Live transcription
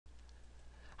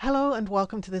Hello and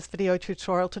welcome to this video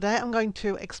tutorial. Today I'm going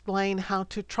to explain how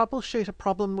to troubleshoot a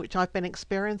problem which I've been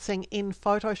experiencing in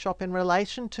Photoshop in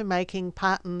relation to making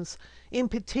patterns, in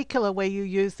particular where you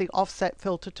use the offset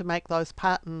filter to make those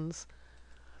patterns.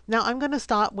 Now I'm going to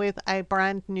start with a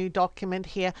brand new document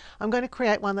here. I'm going to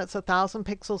create one that's 1000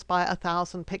 pixels by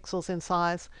 1000 pixels in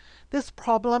size. This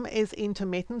problem is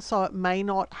intermittent, so it may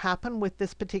not happen with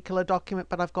this particular document,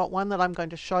 but I've got one that I'm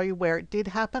going to show you where it did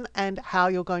happen and how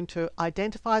you're going to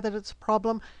identify that it's a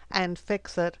problem and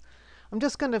fix it. I'm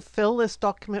just going to fill this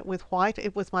document with white.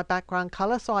 It was my background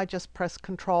color, so I just press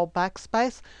Control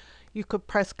Backspace. You could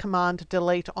press Command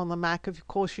Delete on the Mac. Of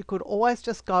course, you could always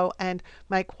just go and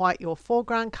make white your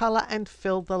foreground color and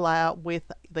fill the layer with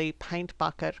the paint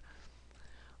bucket.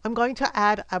 I'm going to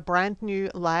add a brand new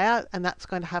layer, and that's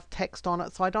going to have text on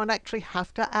it, so I don't actually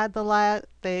have to add the layer.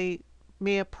 The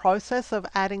mere process of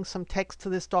adding some text to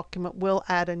this document will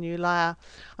add a new layer.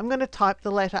 I'm going to type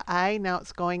the letter A. Now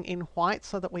it's going in white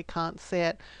so that we can't see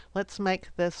it. Let's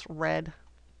make this red.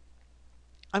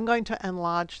 I'm going to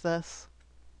enlarge this.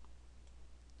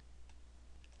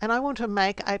 And I want to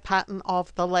make a pattern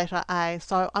of the letter A.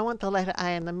 So I want the letter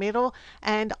A in the middle,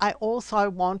 and I also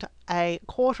want a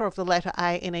quarter of the letter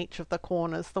A in each of the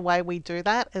corners. The way we do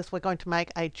that is we're going to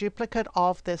make a duplicate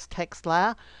of this text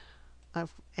layer.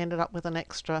 I've ended up with an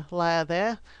extra layer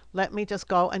there. Let me just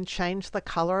go and change the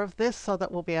color of this so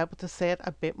that we'll be able to see it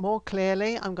a bit more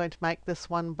clearly. I'm going to make this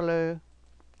one blue.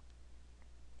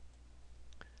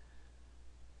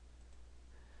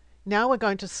 Now we're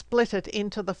going to split it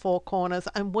into the four corners,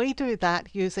 and we do that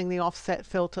using the offset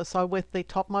filter. So with the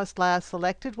topmost layer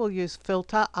selected, we'll use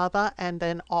Filter, Other, and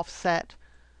then Offset.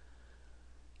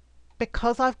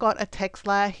 Because I've got a text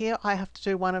layer here, I have to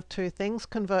do one of two things: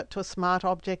 convert to a smart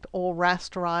object or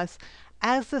rasterize.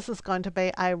 As this is going to be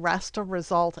a raster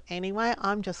result anyway,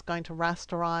 I'm just going to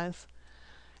rasterize.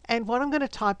 And what I'm going to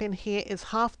type in here is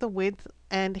half the width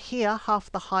and here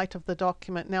half the height of the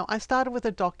document. Now I started with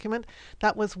a document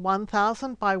that was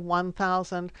 1000 by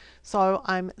 1000, so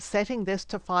I'm setting this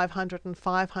to 500 and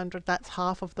 500. That's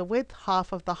half of the width,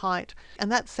 half of the height,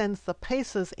 and that sends the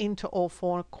pieces into all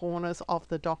four corners of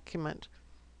the document.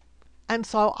 And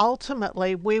so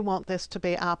ultimately we want this to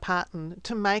be our pattern.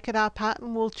 To make it our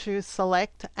pattern, we'll choose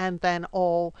Select and then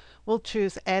All. We'll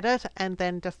choose Edit and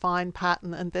then Define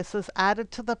Pattern, and this is added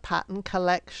to the pattern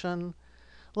collection.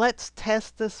 Let's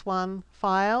test this one.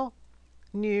 File,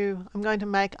 New. I'm going to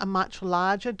make a much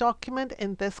larger document.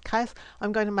 In this case,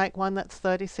 I'm going to make one that's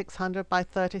 3600 by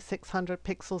 3600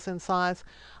 pixels in size.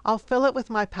 I'll fill it with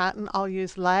my pattern. I'll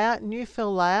use Layer, New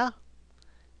Fill Layer,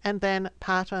 and then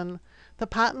Pattern. The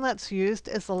pattern that's used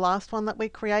is the last one that we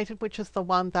created, which is the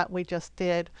one that we just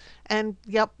did. And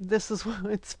yep,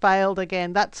 it's failed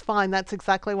again. That's fine. That's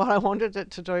exactly what I wanted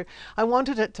it to do. I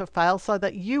wanted it to fail so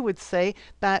that you would see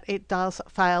that it does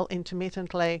fail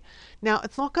intermittently. Now,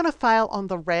 it's not going to fail on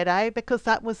the red A because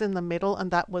that was in the middle and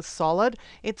that was solid.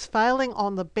 It's failing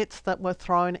on the bits that were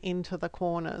thrown into the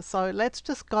corners. So let's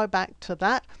just go back to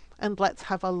that and let's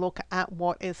have a look at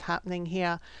what is happening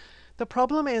here. The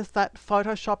problem is that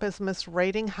Photoshop is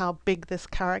misreading how big this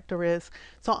character is.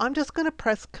 So I'm just going to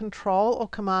press Control or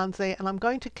Command Z, and I'm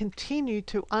going to continue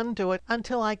to undo it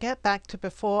until I get back to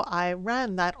before I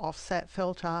ran that offset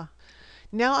filter.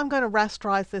 Now I'm going to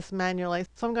rasterize this manually.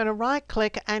 So I'm going to right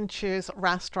click and choose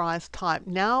Rasterize Type.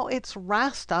 Now it's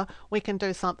raster, we can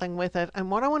do something with it. And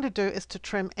what I want to do is to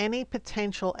trim any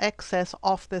potential excess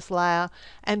off this layer,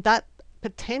 and that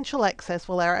potential excess,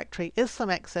 well, there actually is some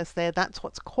excess there. That's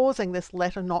what's causing this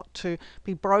letter not to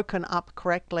be broken up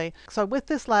correctly. So with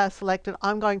this layer selected,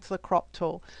 I'm going to the crop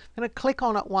tool. I'm going to click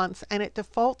on it once and it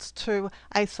defaults to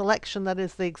a selection that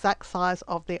is the exact size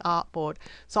of the artboard.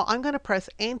 So I'm going to press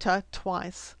Enter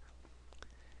twice,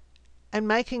 and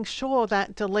making sure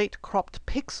that Delete Cropped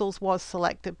Pixels was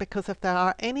selected, because if there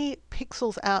are any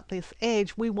pixels out this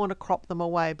edge, we want to crop them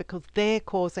away because they're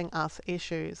causing us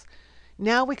issues.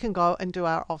 Now we can go and do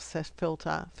our offset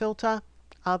filter. Filter,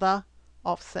 Other,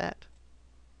 Offset.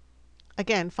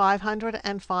 Again, 500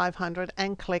 and 500,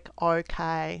 and click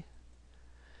OK.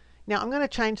 Now I'm going to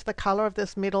change the color of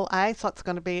this middle A, so it's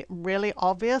going to be really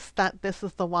obvious that this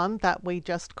is the one that we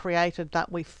just created,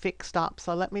 that we fixed up.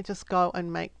 So let me just go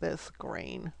and make this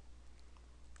green.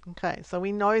 Okay, so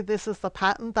we know this is the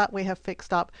pattern that we have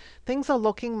fixed up. Things are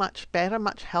looking much better,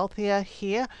 much healthier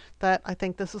here, that I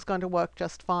think this is going to work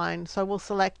just fine. So we'll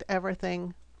select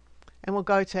everything and we'll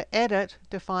go to Edit,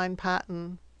 Define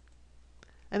Pattern.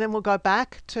 And then we'll go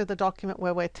back to the document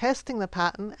where we're testing the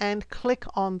pattern and click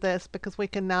on this, because we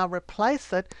can now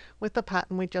replace it with the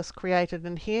pattern we just created.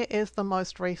 And here is the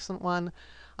most recent one.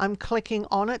 I'm clicking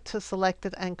on it to select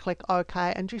it and click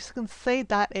OK, and you can see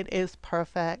that it is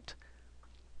perfect.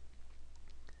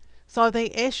 So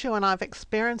the issue, and I've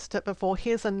experienced it before,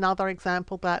 here's another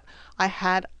example that I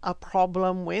had a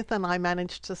problem with and I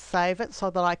managed to save it so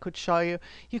that I could show you.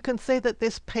 You can see that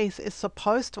this piece is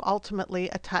supposed to ultimately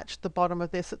attach the bottom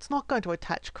of this. It's not going to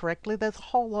attach correctly. There's a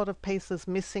whole lot of pieces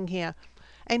missing here.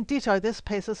 And ditto, this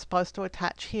piece is supposed to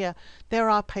attach here. There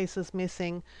are pieces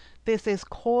missing. This is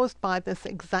caused by this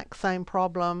exact same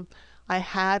problem. I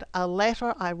had a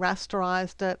letter, I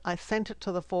rasterized it, I sent it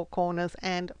to the four corners,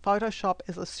 and Photoshop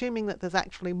is assuming that there's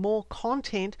actually more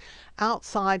content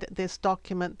outside this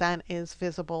document than is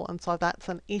visible. And so that's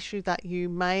an issue that you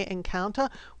may encounter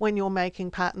when you're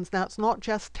making patterns. Now, it's not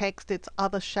just text, it's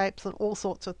other shapes and all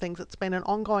sorts of things. It's been an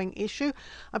ongoing issue.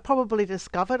 I probably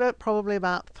discovered it probably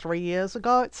about 3 years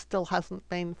ago. It still hasn't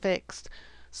been fixed.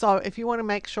 So if you want to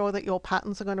make sure that your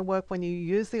patterns are going to work when you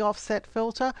use the offset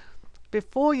filter,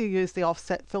 before you use the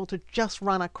offset filter, just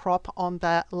run a crop on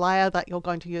that layer that you're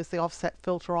going to use the offset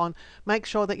filter on. Make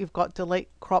sure that you've got delete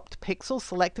cropped pixels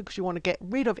selected, because you want to get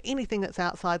rid of anything that's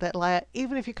outside that layer.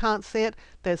 Even if you can't see it,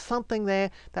 there's something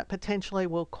there that potentially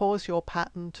will cause your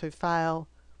pattern to fail.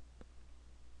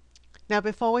 Now,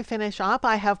 before we finish up,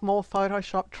 I have more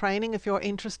Photoshop training if you're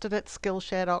interested at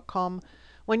Skillshare.com.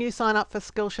 When you sign up for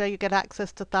Skillshare, you get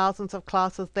access to thousands of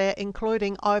classes there,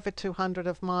 including over 200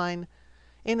 of mine.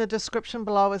 In the description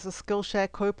below is a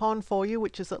Skillshare coupon for you,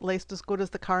 which is at least as good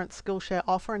as the current Skillshare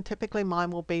offer, and typically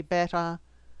mine will be better.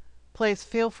 Please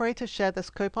feel free to share this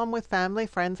coupon with family,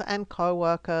 friends and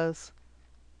co-workers.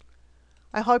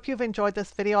 I hope you've enjoyed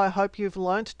this video. I hope you've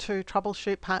learnt to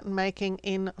troubleshoot pattern making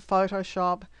in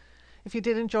Photoshop. If you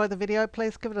did enjoy the video,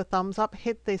 please give it a thumbs up,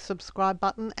 hit the subscribe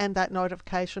button and that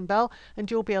notification bell,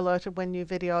 and you'll be alerted when new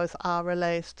videos are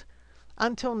released.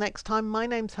 Until next time, my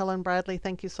name's Helen Bradley.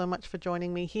 Thank you so much for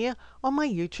joining me here on my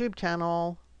YouTube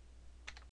channel.